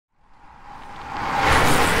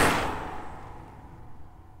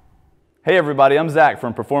Hey everybody, I'm Zach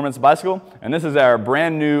from Performance Bicycle, and this is our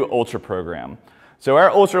brand new Ultra program. So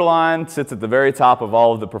our Ultra line sits at the very top of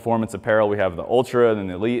all of the performance apparel. We have the Ultra, then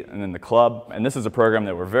the Elite, and then the Club. And this is a program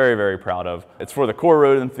that we're very, very proud of. It's for the core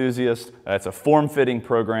road enthusiast. It's a form-fitting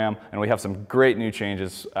program, and we have some great new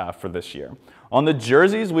changes for this year. On the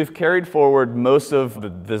jerseys, we've carried forward most of the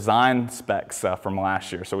design specs from last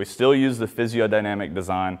year. So we still use the physiodynamic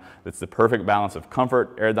design. That's the perfect balance of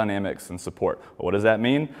comfort, aerodynamics, and support. But what does that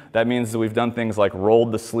mean? That means that we've done things like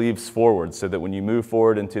rolled the sleeves forward so that when you move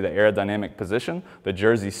forward into the aerodynamic position, the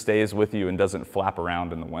jersey stays with you and doesn't flap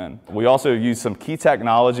around in the wind. We also use some key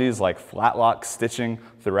technologies like flat lock stitching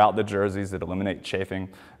throughout the jerseys that eliminate chafing.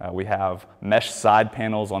 We have mesh side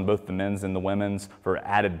panels on both the men's and the women's for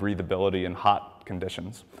added breathability in hot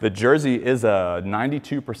conditions. The jersey is a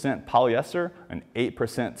 92% polyester and 8%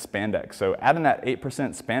 spandex. So adding that 8%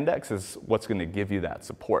 spandex is what's going to give you that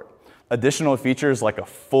support. Additional features like a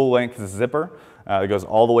full-length zipper. It goes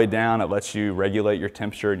all the way down. It lets you regulate your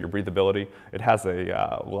temperature and your breathability. It has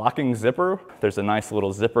a locking zipper. There's a nice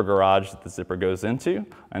little zipper garage that the zipper goes into,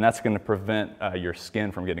 and that's going to prevent your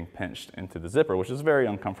skin from getting pinched into the zipper, which is very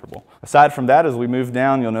uncomfortable. Aside from that, as we move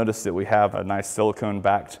down, you'll notice that we have a nice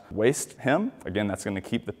silicone-backed waist hem. Again, that's going to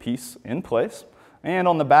keep the piece in place. And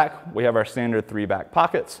on the back, we have our standard 3 back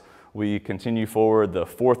pockets. We continue forward the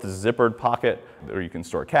 4th zippered pocket where you can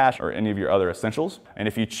store cash or any of your other essentials. And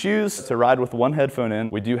if you choose to ride with one headphone in,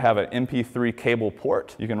 we do have an MP3 cable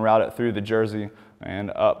port. You can route it through the jersey and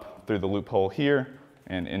up through the loophole here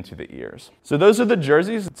and into the ears. So those are the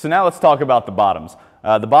jerseys. So now let's talk about the bottoms.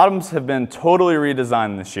 The bottoms have been totally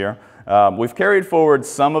redesigned this year. We've carried forward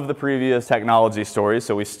some of the previous technology stories,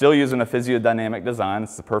 so we're still using a physiodynamic design.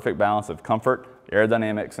 It's the perfect balance of comfort,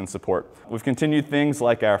 aerodynamics, and support. We've continued things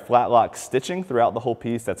like our flat lock stitching throughout the whole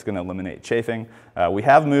piece. That's going to eliminate chafing. We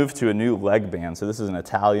have moved to a new leg band. So this is an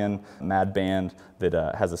Italian Mad band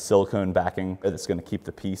that has a silicone backing that's going to keep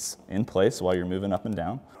the piece in place while you're moving up and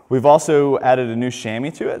down. We've also added a new chamois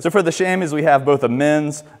to it. So for the chamois, we have both a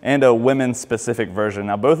men's and a women's specific version.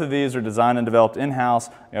 Now both of these are designed and developed in-house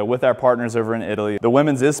with our partners over in Italy. The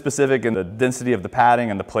women's is specific in the density of the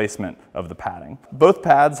padding and the placement of the padding. Both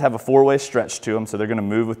pads have a 4-way stretch to them, so they're going to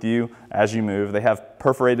move with you as you move. They have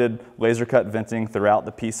perforated laser cut venting throughout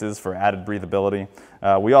the pieces for added breathability.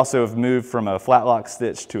 We also have moved from a flat lock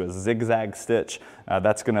stitch to a zigzag stitch.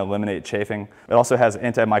 That's going to eliminate chafing. It also has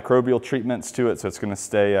antimicrobial treatments to it, so it's going to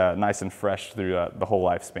stay nice and fresh through the whole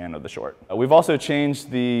lifespan of the short. We've also changed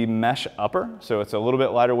the mesh upper, so it's a little bit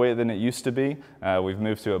lighter weight than it used to be. We've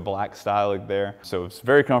moved to a black styling there, so it's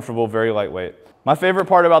very comfortable, very lightweight. My favorite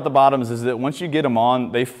part about the bottoms is that once you get them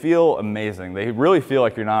on, they feel amazing. They really feel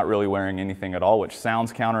like you're not really wearing anything at all, which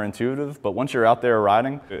sounds counterintuitive, but once you're out there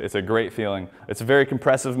riding, it's a great feeling. It's a very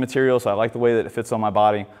compressive material, so I like the way that it fits on my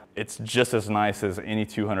body. It's just as nice as any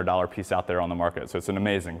 $200 piece out there on the market, so it's an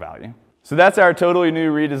amazing value. So that's our totally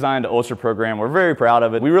new redesigned Ultra program. We're very proud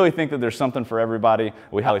of it. We really think that there's something for everybody.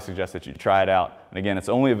 We highly suggest that you try it out. And again, it's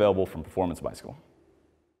only available from Performance Bicycle.